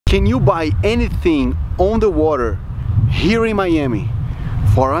Can you buy anything on the water here in Miami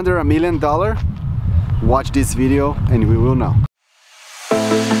for under $1 million? Watch this video and we will know.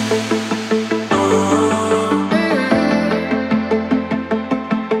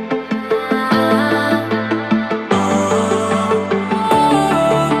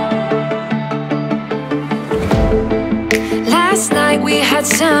 Last night we had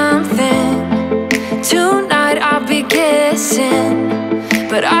something, tonight I'll be guessing,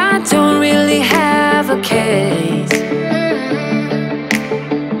 but I don't really have a case.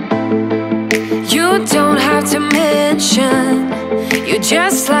 You don't have to mention, you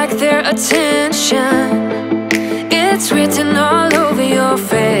just like their attention. It's written all over your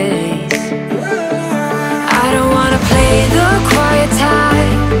face. I don't wanna play the quiet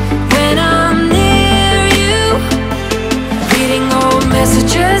type when I'm near you, reading old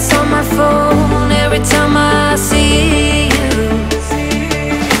messages on my phone every time I see you.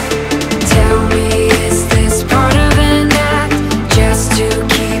 Tell me, is this part of an act, just to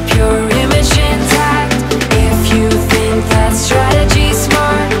keep your image intact? If you think that strategy's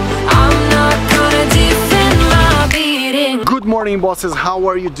smart, I'm not gonna defend my beating. Good morning, bosses. How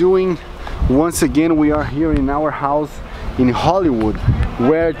are you doing? Once again, we are here in our house in Hollywood,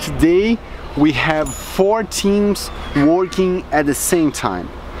 where today we have 4 teams working at the same time.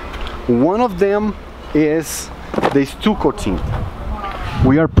 One of them is the stucco team.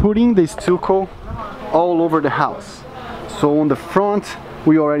 We are putting the stucco all over the house. So on the front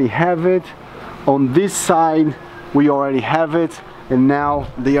we already have it, on this side we already have it, and now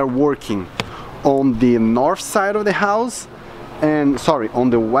they are working on the north side of the house, and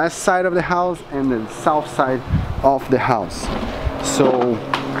on the west side of the house and the south side of the house. So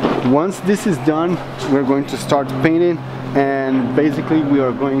once this is done, we're going to start painting, and basically we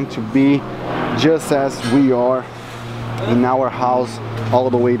are going to be just as we are in our house all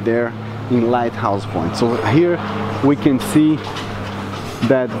the way there in Lighthouse Point. So here we can see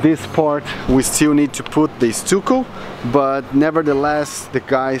that this part we still need to put the stucco, but nevertheless the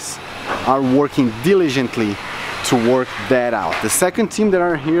guys are working diligently to work that out. The second team that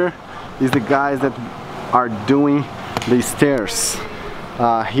are here is the guys that are doing the stairs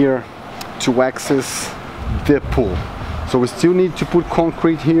here to access the pool. So we still need to put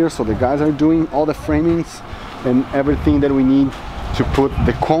concrete here, so the guys are doing all the framings and everything that we need to put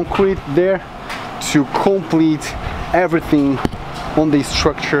the concrete there to complete everything on the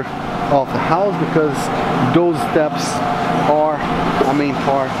structure of the house, because those steps are a main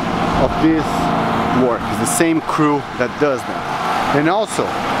part of this work. It's the same crew that does them. And also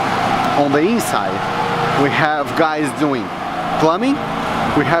on the inside we have guys doing plumbing,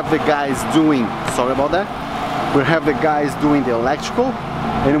 we have the guys doing, sorry about that, we have the guys doing the electrical,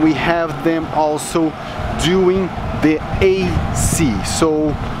 and we have them also doing the AC.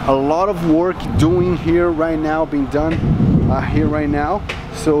 So a lot of work doing here right now, being done here right now,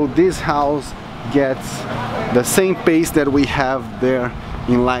 so this house gets the same pace that we have there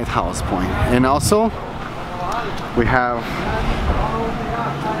in Lighthouse Point. And also we have,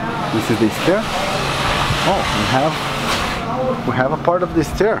 this is the stair. Oh, we have a part of the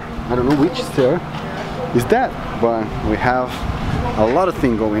stair. I don't know which stair is that, but we have a lot of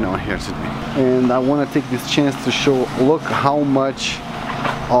things going on here today. And I want to take this chance to show, look how much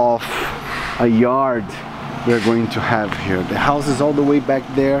of a yard we're going to have here. The house is all the way back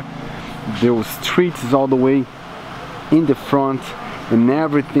there, the street is all the way in the front, and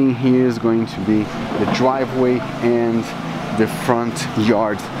everything here is going to be the driveway and the front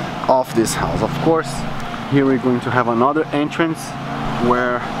yard of this house. Of course, here we're going to have another entrance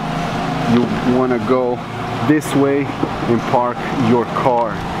where you want to go this way and park your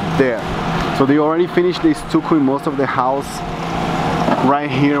car there. So they already finished the stucco in most of the house. Right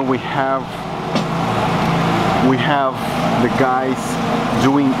here we have the guys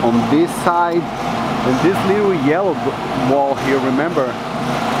doing on this side, and this little yellow wall here, remember,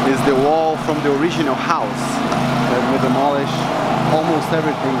 is the wall from the original house that we demolished almost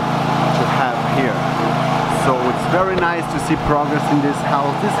everything to have here. So it's very nice to see progress in this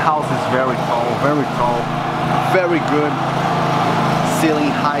house. This house is very tall, very good ceiling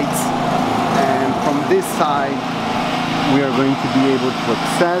heights, and from this side we are going to be able to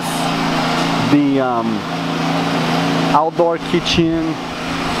access the outdoor kitchen.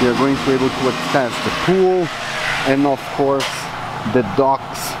 We are going to be able to access the pool, and of course the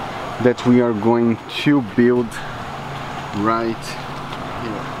docks that we are going to build right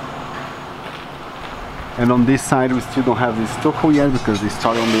here. And on this side we still don't have the stucco yet, because they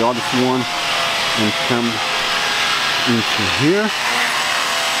start on the other one and come into here.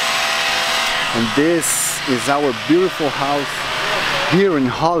 And this is our beautiful house here in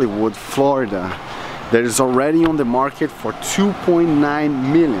Hollywood, Florida, that is already on the market for 2.9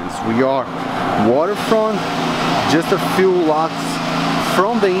 million. We are waterfront, just a few lots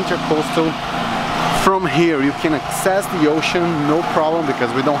from the Intercoastal. From here you can access the ocean, no problem,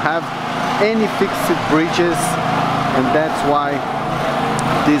 because we don't have any fixed bridges, and that's why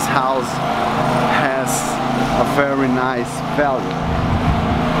this house has a very nice value.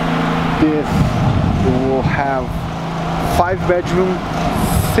 This will have 5 bedroom,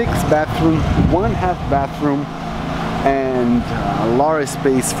 6 bathroom, 1/2 bathroom, and a lot of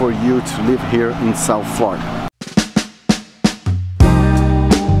space for you to live here in South Florida.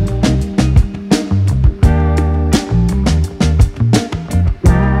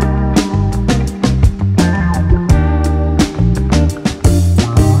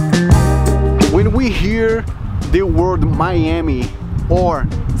 When we hear the word Miami or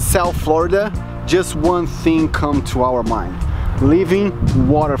South Florida, just one thing comes to our mind: living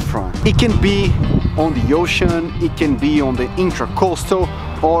waterfront. It can be on the ocean, it can be on the Intracoastal,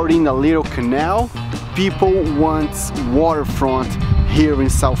 or in a little canal. People want waterfront here in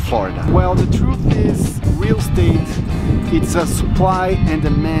South Florida. Well, the truth is, real estate, it's a supply and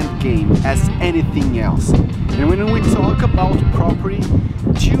demand game as anything else. And when we talk about property,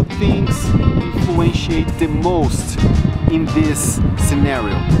 2 things influentiate the most in this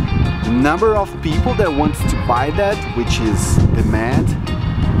scenario: the number of people that wants to buy that, which is demand,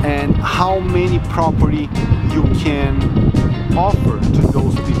 and how many property you can offer to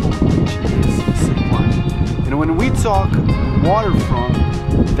those people, which is supply. And when we talk waterfront,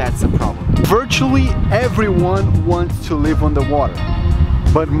 that's a problem. Virtually everyone wants to live on the water,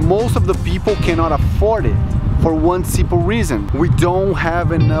 but most of the people cannot afford it. For one simple reason: we don't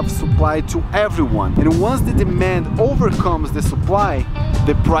have enough supply to everyone. And once the demand overcomes the supply,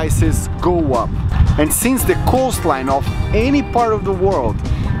 the prices go up. And since the coastline of any part of the world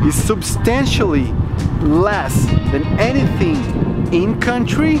is substantially less than anything in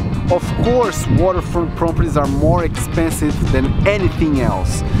country, of course waterfront properties are more expensive than anything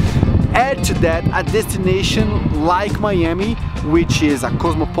else. Add to that a destination like Miami, which is a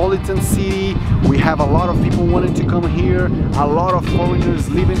cosmopolitan city. We have a lot of people wanting to come here, a lot of foreigners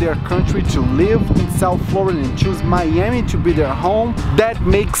leaving their country to live in South Florida and choose Miami to be their home. That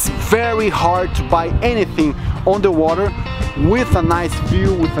makes very hard to buy anything on the water with a nice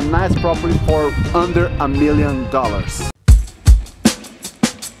view, with a nice property for under $1 million.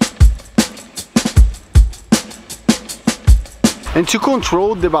 And to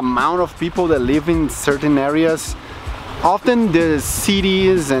control the amount of people that live in certain areas, often the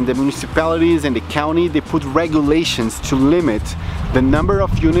cities and the municipalities and the county, they put regulations to limit the number of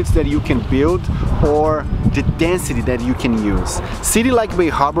units that you can build or the density that you can use. City like Bay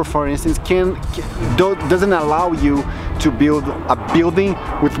Harbor, for instance, doesn't allow you to build a building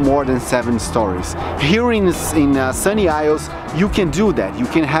with more than 7 stories. Here in Sunny Isles, you can do that. You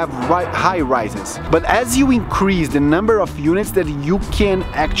can have high rises. But as you increase the number of units that you can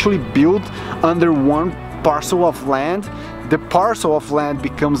actually build under one parcel of land, the parcel of land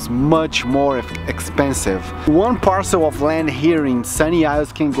becomes much more expensive. One parcel of land here in Sunny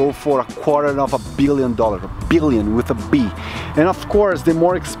Isles can go for $250 million, a billion with a B. And of course, the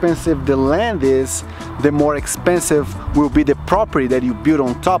more expensive the land is, the more expensive will be the property that you build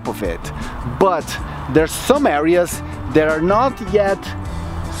on top of it. But there's some areas that are not yet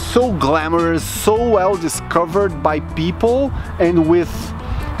so glamorous, so well discovered by people, and with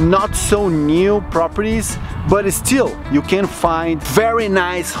not so new properties, but still you can find very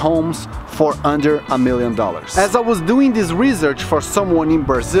nice homes for under $1 million. As I was doing this research for someone in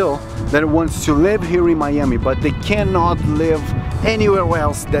Brazil that wants to live here in Miami, but they cannot live anywhere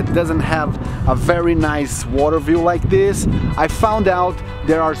else that doesn't have a very nice water view like this, I found out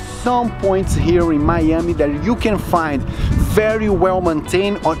there are some points here in Miami that you can find very well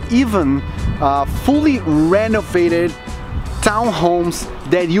maintained or even fully renovated townhomes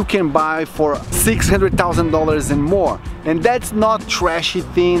that you can buy for $600,000 and more. And that's not trashy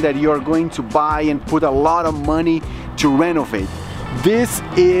thing that you're going to buy and put a lot of money to renovate. This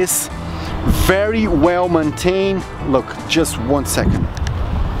is very well maintained. Look, just 1 second.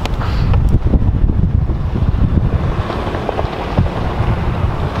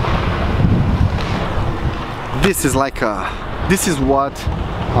 This is what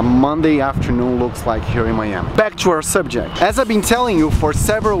a Monday afternoon looks like here in Miami. Back to our subject. As I've been telling you for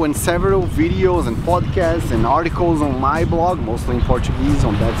several videos and podcasts and articles on my blog, mostly in Portuguese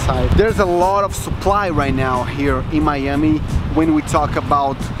on that side, there's a lot of supply right now here in Miami when we talk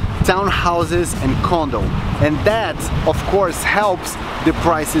about townhouses and condo. And that, of course, helps the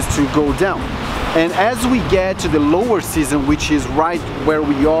prices to go down. And as we get to the lower season, which is right where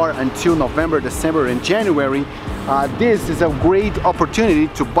we are until November, December and January, this is a great opportunity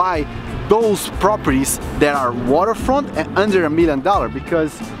to buy those properties that are waterfront and under $1 million,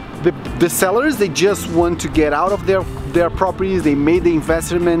 because the sellers, they just want to get out of their properties. They made the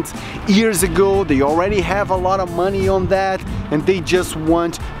investment years ago, they already have a lot of money on that, and they just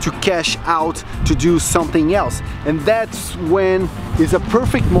want to cash out to do something else. And that's when is a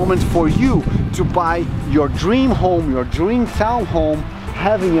perfect moment for you to buy your dream home, your dream townhome,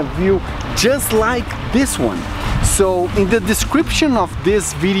 having a view just like this one. So in the description of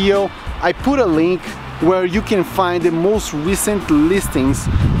this video, I put a link where you can find the most recent listings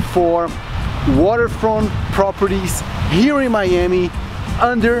for waterfront properties here in Miami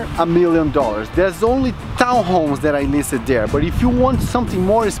under $1 million. There's only townhomes that I listed there, but if you want something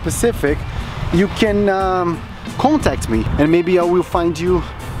more specific, you can contact me and maybe I will find you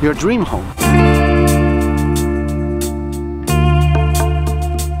your dream home.